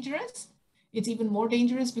more dangerous. It's even more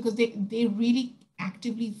dangerous because they really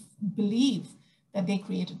actively believe that they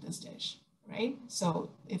created this dish, right? So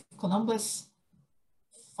if Columbus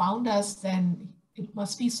found us, then it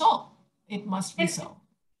must be so. It must be so.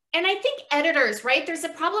 And I think editors, right? There's a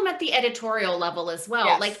problem at the editorial level as well.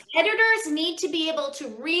 Yes. Like editors need to be able to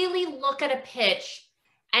really look at a pitch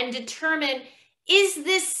and determine, is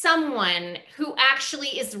this someone who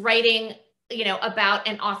actually is writing, you know, about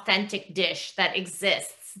an authentic dish that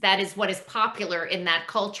exists, that is what is popular in that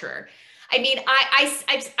culture? I mean,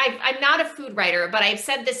 I'm not a food writer, but I've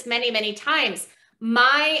said this many, many times.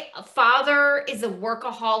 My father is a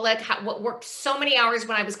workaholic, worked so many hours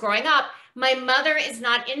when I was growing up. My mother is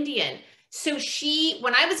not Indian. So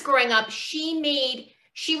when I was growing up,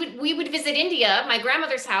 we would visit India, my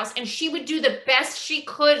grandmother's house, and she would do the best she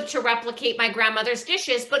could to replicate my grandmother's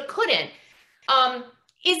dishes, but couldn't.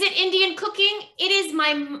 Is it Indian cooking? It is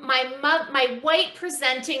my white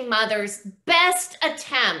presenting mother's best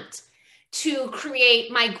attempt to create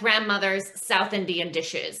my grandmother's South Indian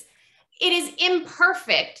dishes. It is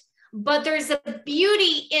imperfect, but there's a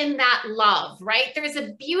beauty in that love, right? There's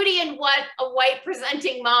a beauty in what a white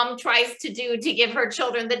presenting mom tries to do to give her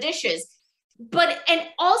children the dishes, and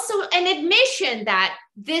also an admission that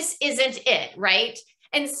this isn't it, right?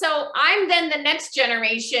 And so I'm then the next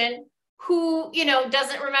generation who, you know,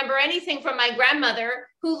 doesn't remember anything from my grandmother,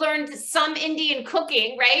 who learned some Indian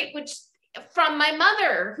cooking, right? Which from my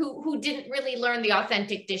mother, who didn't really learn the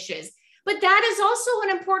authentic dishes. But that is also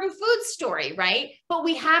an important food story, right? But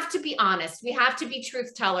we have to be honest. We have to be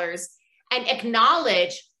truth tellers and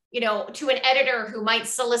acknowledge, you know, to an editor who might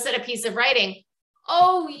solicit a piece of writing,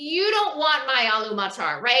 oh, you don't want my aloo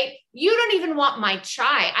matar, right? You don't even want my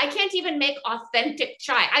chai. I can't even make authentic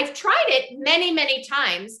chai. I've tried it many, many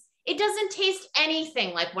times. It doesn't taste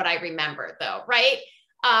anything like what I remember, though, right?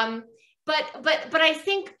 But I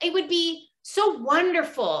think it would be so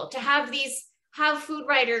wonderful to have food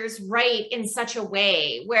writers write in such a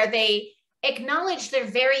way where they acknowledge their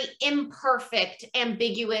very imperfect,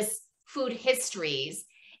 ambiguous food histories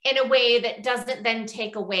in a way that doesn't then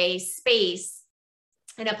take away space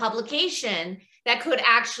in a publication that could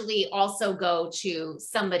actually also go to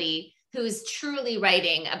somebody who's truly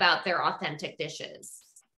writing about their authentic dishes.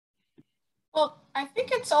 Well, I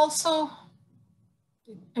think it's also,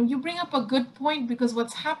 And you bring up a good point, because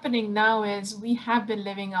what's happening now is we have been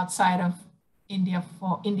living outside of India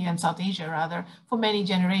and South Asia rather for many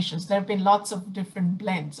generations. There have been lots of different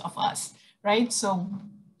blends of us, right? So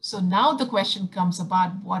now the question comes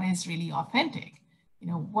about what is really authentic.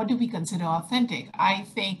 What do we consider authentic? I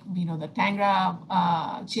think, the Tangra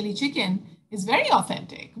chili chicken is very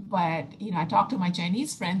authentic, but, I talk to my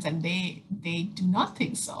Chinese friends and they do not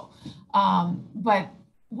think so. But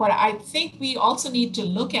what I think we also need to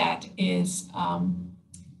look at is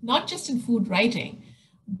not just in food writing,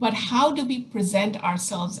 but how do we present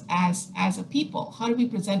ourselves as a people? How do we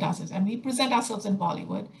present ourselves? And we present ourselves in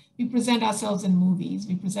Bollywood, we present ourselves in movies,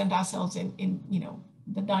 we present ourselves in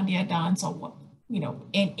the Dandiya dance, or what,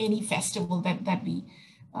 in any festival that we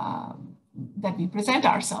present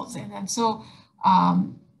ourselves in. And so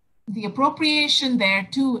the appropriation there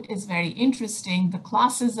too is very interesting. The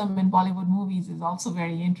classism in Bollywood movies is also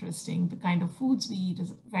very interesting. The kind of foods we eat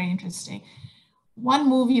is very interesting. One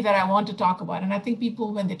movie that I want to talk about, and I think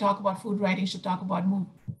people, when they talk about food writing, should talk about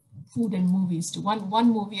food and movies too.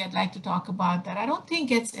 One movie I'd like to talk about that I don't think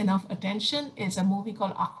gets enough attention is a movie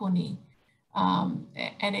called Akhoni.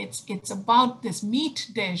 And it's about this meat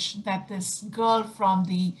dish that this girl from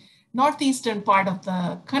the northeastern part of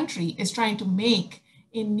the country is trying to make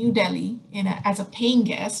in New Delhi as a paying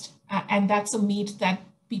guest. And that's a meat that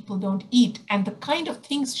people don't eat, and the kind of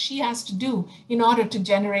things she has to do in order to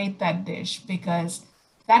generate that dish, because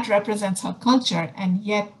that represents her culture, and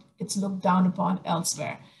yet it's looked down upon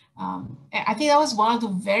elsewhere. I think that was one of the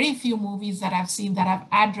very few movies that I've seen that have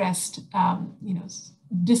addressed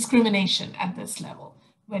discrimination at this level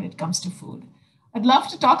when it comes to food. I'd love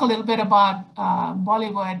to talk a little bit about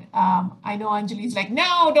Bollywood. I know Anjali's like,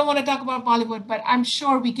 no, don't want to talk about Bollywood, but I'm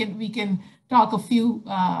sure we can talk a few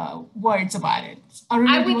words about it.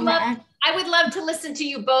 I would love to listen to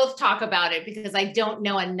you both talk about it, because I don't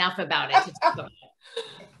know enough about it to talk about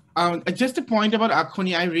it. Just a point about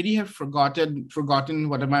Akhoni, I really have forgotten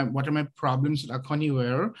what are my problems with Akhoni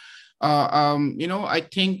were. I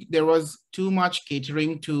think there was too much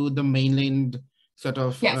catering to the mainland sort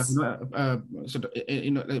of, yes.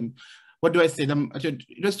 What do I say? There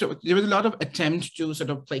was a lot of attempt to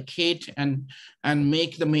sort of placate and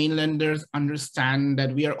make the mainlanders understand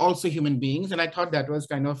that we are also human beings. And I thought that was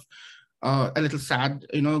kind of a little sad,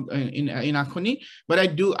 in Akhoni. But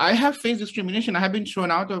I have faced discrimination. I have been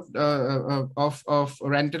thrown out of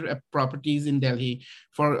rented properties in Delhi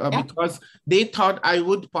because they thought I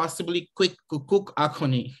would possibly cook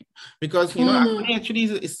Akhoni, because Akhoni actually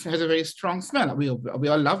has a very strong smell. We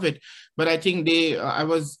all love it, but I think I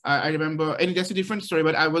remember, and that's a different story.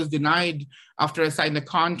 But I was denied after I signed the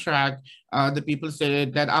contract. The people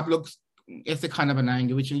said that aap log aise khana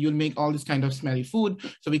banayenge, which you'll make all this kind of smelly food,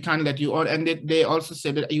 so we can't let you. And they also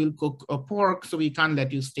said that you'll cook a pork, so we can't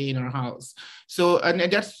let you stay in our house. So, and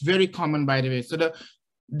that's very common, by the way. So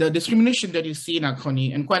the discrimination that you see in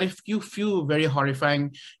Akhoni, and quite a few very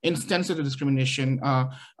horrifying instances of discrimination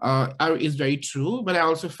is very true. But I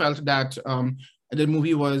also felt that the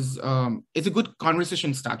movie was, it's a good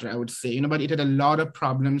conversation starter, I would say, but it had a lot of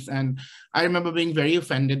problems. And I remember being very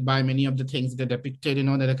offended by many of the things that depicted,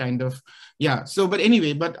 that are kind of, So, but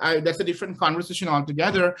anyway, that's a different conversation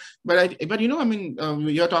altogether. But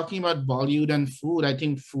you're talking about Bollywood and food. I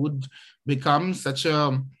think food becomes such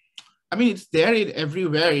it's there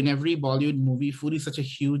everywhere, in every Bollywood movie. Food is such a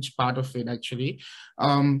huge part of it, actually.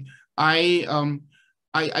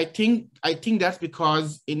 I think that's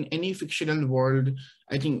because in any fictional world,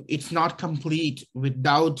 I think it's not complete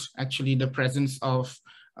without actually the presence of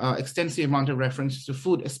extensive amount of references to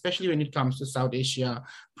food, especially when it comes to South Asia,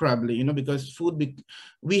 probably, because food,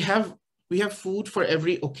 we have food for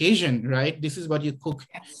every occasion, right? This is what you cook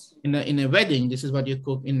in a wedding. This is what you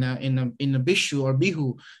cook in a Bishu or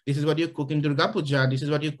Bihu. This is what you cook in Durga Puja. This is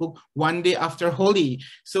what you cook one day after Holi.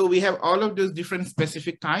 So we have all of those different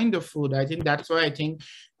specific kind of food. I think that's why I think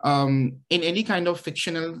in any kind of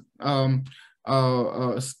fictional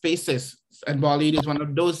spaces, and Bollywood is one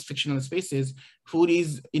of those fictional spaces, food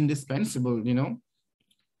is indispensable,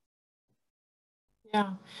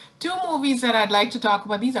 Yeah. Two movies that I'd like to talk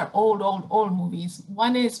about. These are old movies.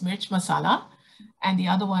 One is Mirch Masala, and the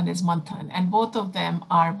other one is Manthan. And both of them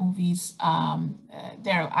are movies.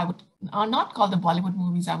 I would not call them Bollywood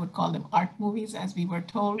movies. I would call them art movies, as we were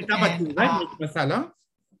told. Pita Patil, right? Mirch Masala.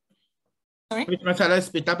 Sorry? Mirch Masala is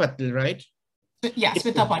Pita Patil, right? Yeah,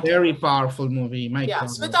 Smita Patil. Very powerful movie.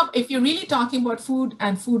 Smita, if you're really talking about food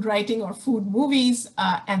and food writing or food movies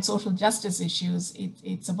and social justice issues,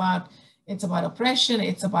 it's about oppression.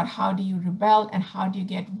 It's about how do you rebel and how do you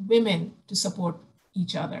get women to support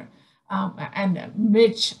each other. And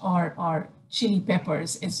Mirch or chili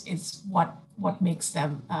peppers is what makes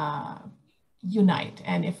them unite.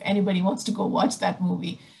 And if anybody wants to go watch that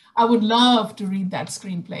movie, I would love to read that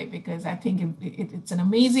screenplay, because I think it's an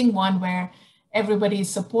amazing one where everybody is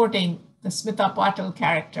supporting the Smita Patil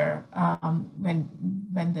character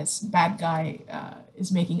when this bad guy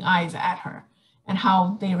is making eyes at her, and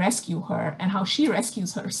how they rescue her and how she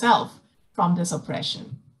rescues herself from this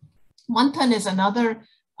oppression. Manthan is another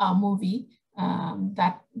movie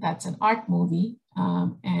that's an art movie,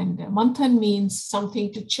 and Manthan means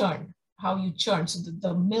something to churn, how you churn. So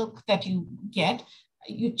the milk that you get,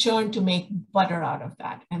 you churn to make butter out of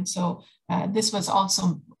that. And so this was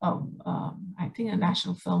also, I think, a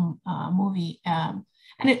national film movie. And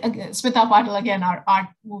Smita Patil, again, our art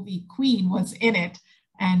movie queen, was in it.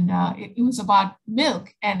 And it was about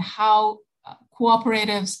milk and how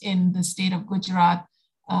cooperatives in the state of Gujarat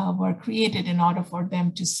were created in order for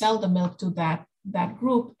them to sell the milk to that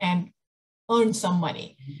group and earn some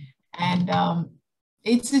money. And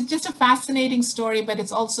it's just a fascinating story, but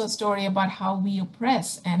it's also a story about how we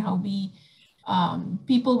oppress and how we,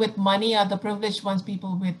 people with money are the privileged ones,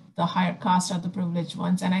 people with the higher caste are the privileged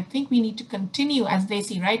ones. And I think we need to continue, as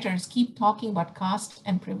Desi writers, keep talking about caste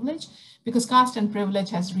and privilege, because caste and privilege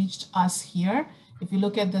has reached us here. If you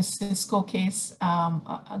look at the Cisco case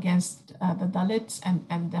against the Dalits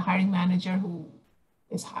and the hiring manager who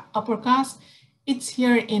is upper caste, it's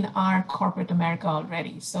here in our corporate America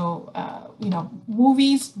already. So,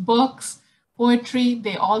 movies, books, poetry,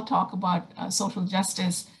 they all talk about social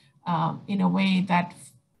justice in a way that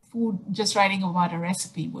food, just writing about a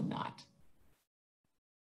recipe, would not.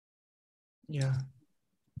 Yeah.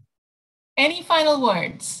 Any final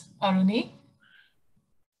words, Aruni?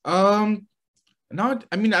 Not,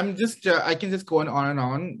 I mean, I can just go on and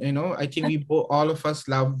on. I think all of us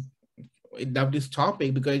love this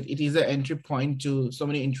topic because it is an entry point to so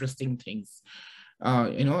many interesting things,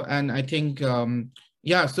 and I think,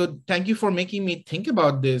 so thank you for making me think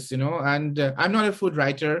about this, and I'm not a food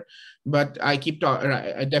writer, but I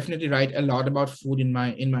definitely write a lot about food in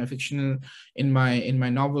my fictional, in my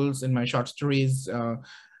novels, in my short stories.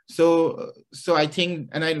 So I think,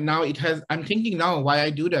 and I'm thinking now why I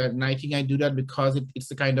do that. And I think I do that because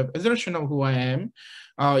it's a kind of assertion of who I am.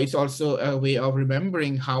 It's also a way of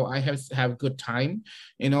remembering how I have good time,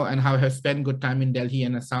 and how I have spent good time in Delhi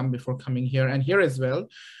and Assam before coming here and here as well.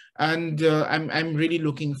 And I'm really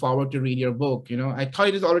looking forward to read your book. I thought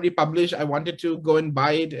it is already published. I wanted to go and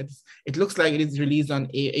buy it. It looks like it is released on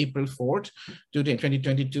April 4th,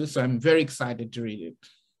 2022. So I'm very excited to read it.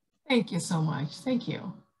 Thank you so much. Thank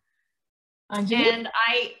you. Anjali? And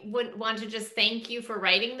I would want to just thank you for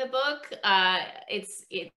writing the book.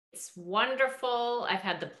 It's wonderful. I've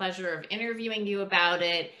had the pleasure of interviewing you about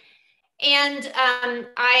it. And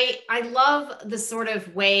I love the sort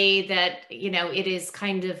of way that, it is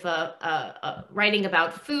kind of a writing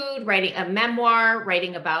about food, writing a memoir,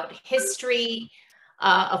 writing about history,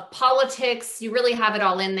 of politics. You really have it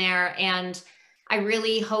all in there. And I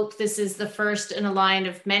really hope this is the first in a line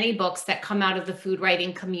of many books that come out of the food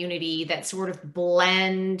writing community that sort of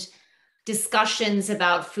blend discussions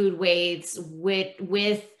about food waste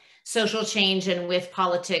with social change and with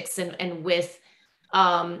politics and with,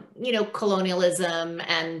 colonialism.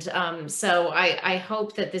 And so I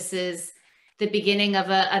hope that this is the beginning of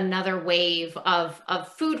another wave of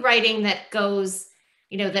food writing that goes,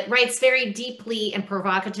 that writes very deeply and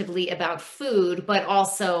provocatively about food, but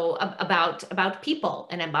also about people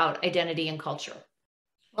and about identity and culture.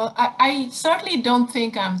 Well, I certainly don't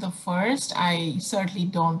think I'm the first. I certainly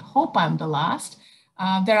don't hope I'm the last.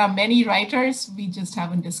 There are many writers, we just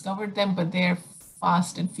haven't discovered them, but they're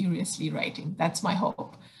fast and furiously writing. That's my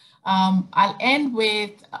hope. I'll end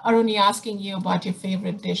with Aruni asking you about your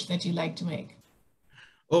favorite dish that you like to make.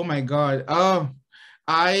 Oh my God.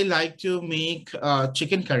 I like to make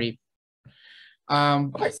chicken curry.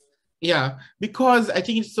 Yeah, because I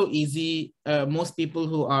think it's so easy. Most people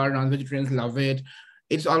who are non-vegetarians love it.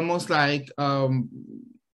 It's almost like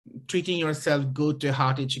treating yourself good to a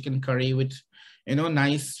hearty chicken curry with,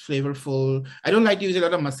 nice, flavorful. I don't like to use a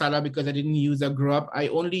lot of masala because I didn't grew up. I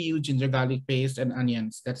only use ginger garlic paste and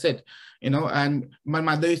onions. That's it. And my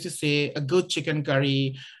mother used to say a good chicken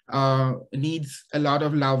curry needs a lot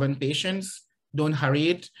of love and patience. Don't hurry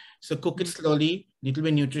it. So cook it slowly. It'll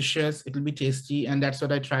be nutritious. It'll be tasty. And that's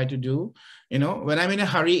what I try to do. When I'm in a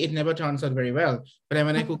hurry, it never turns out very well. But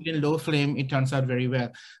when I cook it in low flame, it turns out very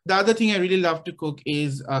well. The other thing I really love to cook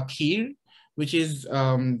is kheer, which is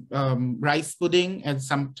rice pudding, as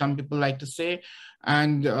some people like to say.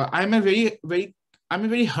 And I'm a very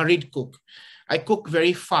hurried cook. I cook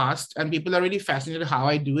very fast, and people are really fascinated how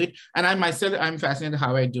I do it. And I myself, I'm fascinated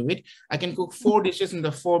how I do it. I can cook 4 dishes in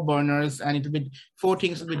the 4 burners, and it'll be 4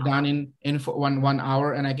 things will be done in 1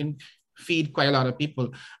 hour, and I can feed quite a lot of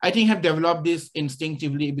people. I think I've developed this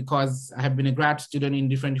instinctively because I have been a grad student in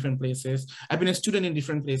different places. I've been a student in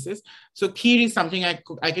different places. So kheer is something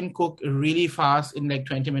I can cook really fast in like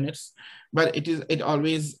 20 minutes, but it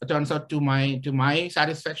always turns out to my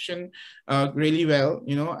satisfaction really well,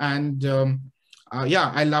 you know. And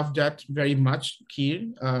yeah, I love that very much.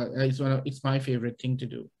 Kheer, it's my favorite thing to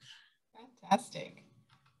do. Fantastic.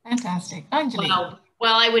 Fantastic. Anjali. Wow.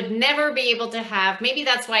 Well, I would never be able to have, maybe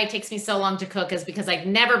that's why it takes me so long to cook, is because I'd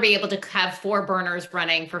never be able to have 4 burners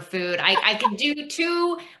running for food. I could do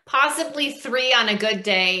 2, possibly 3 on a good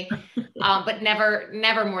day, but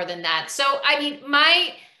never more than that. So, I mean,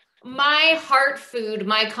 my heart food,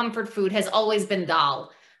 my comfort food has always been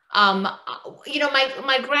dal. You know,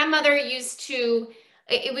 my grandmother used to,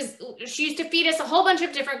 she used to feed us a whole bunch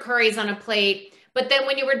of different curries on a plate. But then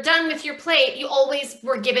when you were done with your plate, you always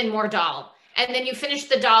were given more dal. And then you finished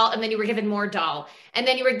the dal, and then you were given more dal. And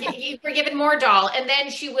then you were given more dal. And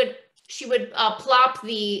then she would plop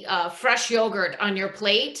the fresh yogurt on your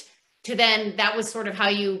plate that was sort of how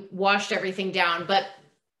you washed everything down. But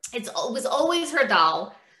it was always her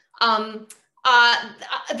dal.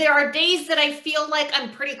 There are days that I feel like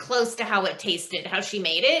I'm pretty close to how it tasted, how she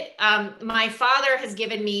made it. My father has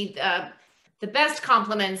given me the best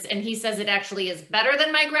compliments, and he says it actually is better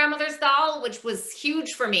than my grandmother's dal, which was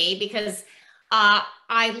huge for me because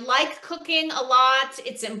I like cooking a lot.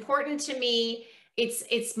 It's important to me.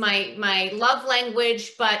 It's my love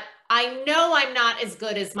language, but I know I'm not as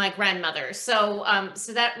good as my grandmother. So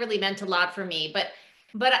so that really meant a lot for me. But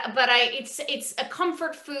it's a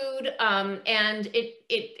comfort food, and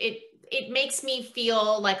it makes me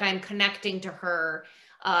feel like I'm connecting to her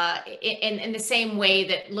in the same way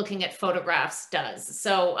that looking at photographs does.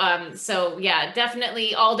 So so yeah,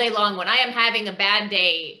 definitely all day long when I am having a bad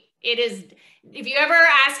day, it is. If you ever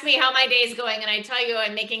ask me how my day is going and I tell you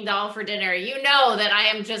I'm making dal for dinner, you know that I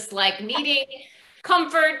am just like needing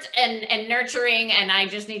comfort and nurturing, and I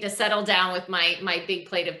just need to settle down with my big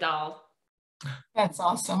plate of dal. That's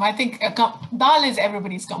awesome. I think dal is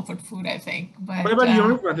everybody's comfort food, I think. But what about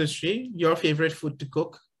your Radhashri? Your favorite food to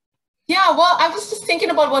cook? Yeah, well, I was just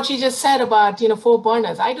thinking about what you just said about, 4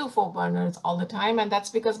 burners. I do 4 burners all the time. And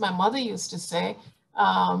that's because my mother used to say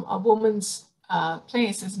a woman's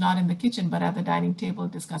place is not in the kitchen, but at the dining table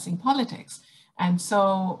discussing politics. And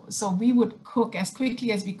so we would cook as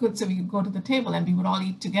quickly as we could so we could go to the table and we would all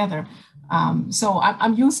eat together. So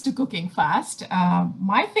I'm used to cooking fast.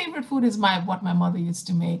 My favorite food is what my mother used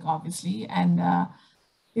to make, obviously. And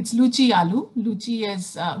it's luchi aloo. Luchi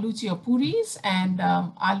is luchi or puris, and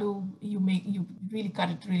aloo you really cut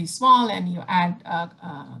it really small, and you add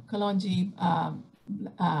kalonji,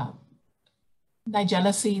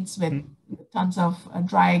 nigella seeds with tons of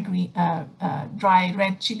dry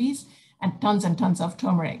red chilies and tons of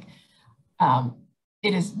turmeric.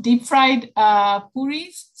 It is deep fried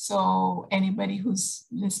puris. So anybody who's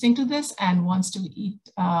listening to this and wants to eat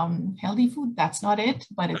healthy food, that's not it,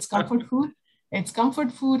 but it's comfort food. It's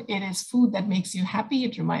comfort food. It is food that makes you happy.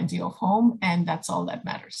 It reminds you of home, and that's all that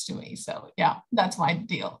matters to me. So yeah, that's my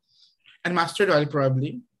deal. And mustard oil,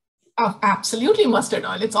 probably. Oh, absolutely mustard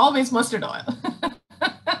oil. It's always mustard oil.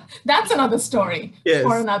 That's another story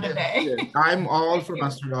for another day. Yes. I'm all for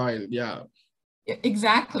mustard oil. Yeah.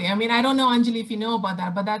 Exactly. I mean, I don't know, Anjali, if you know about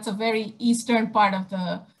that, but that's a very eastern part of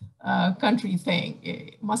the country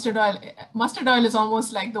thing. Mustard oil is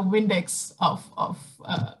almost like the Windex of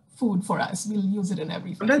food for us. We'll use it in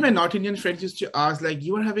everything. Sometimes my North Indian friends used to ask, like,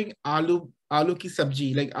 you are having aloo ki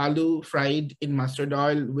sabji, like aloo fried in mustard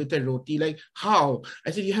oil with a roti. Like, how?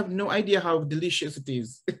 I said, you have no idea how delicious it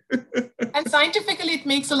is. And scientifically, it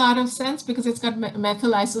makes a lot of sense because it's got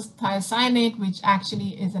methyl isothiocyanate, which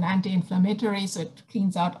actually is an anti-inflammatory. So it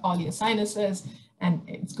cleans out all your sinuses and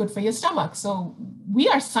it's good for your stomach. So we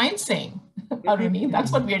are sciencing, Aruni.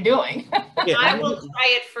 That's what we're doing. Yeah, I will try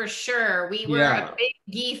it for sure. We were a big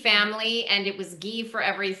ghee family, and it was ghee for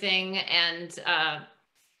everything. And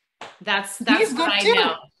that's what I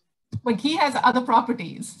know. But ghee has other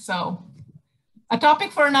properties. So a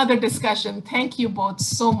topic for another discussion. Thank you both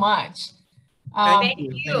so much. Thank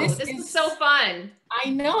you. This is so fun. I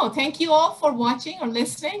know. Thank you all for watching or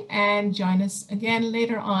listening, and join us again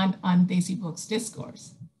later on Desi Books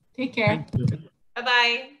Discourse. Take care.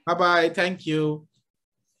 Bye-bye. Bye-bye. Thank you.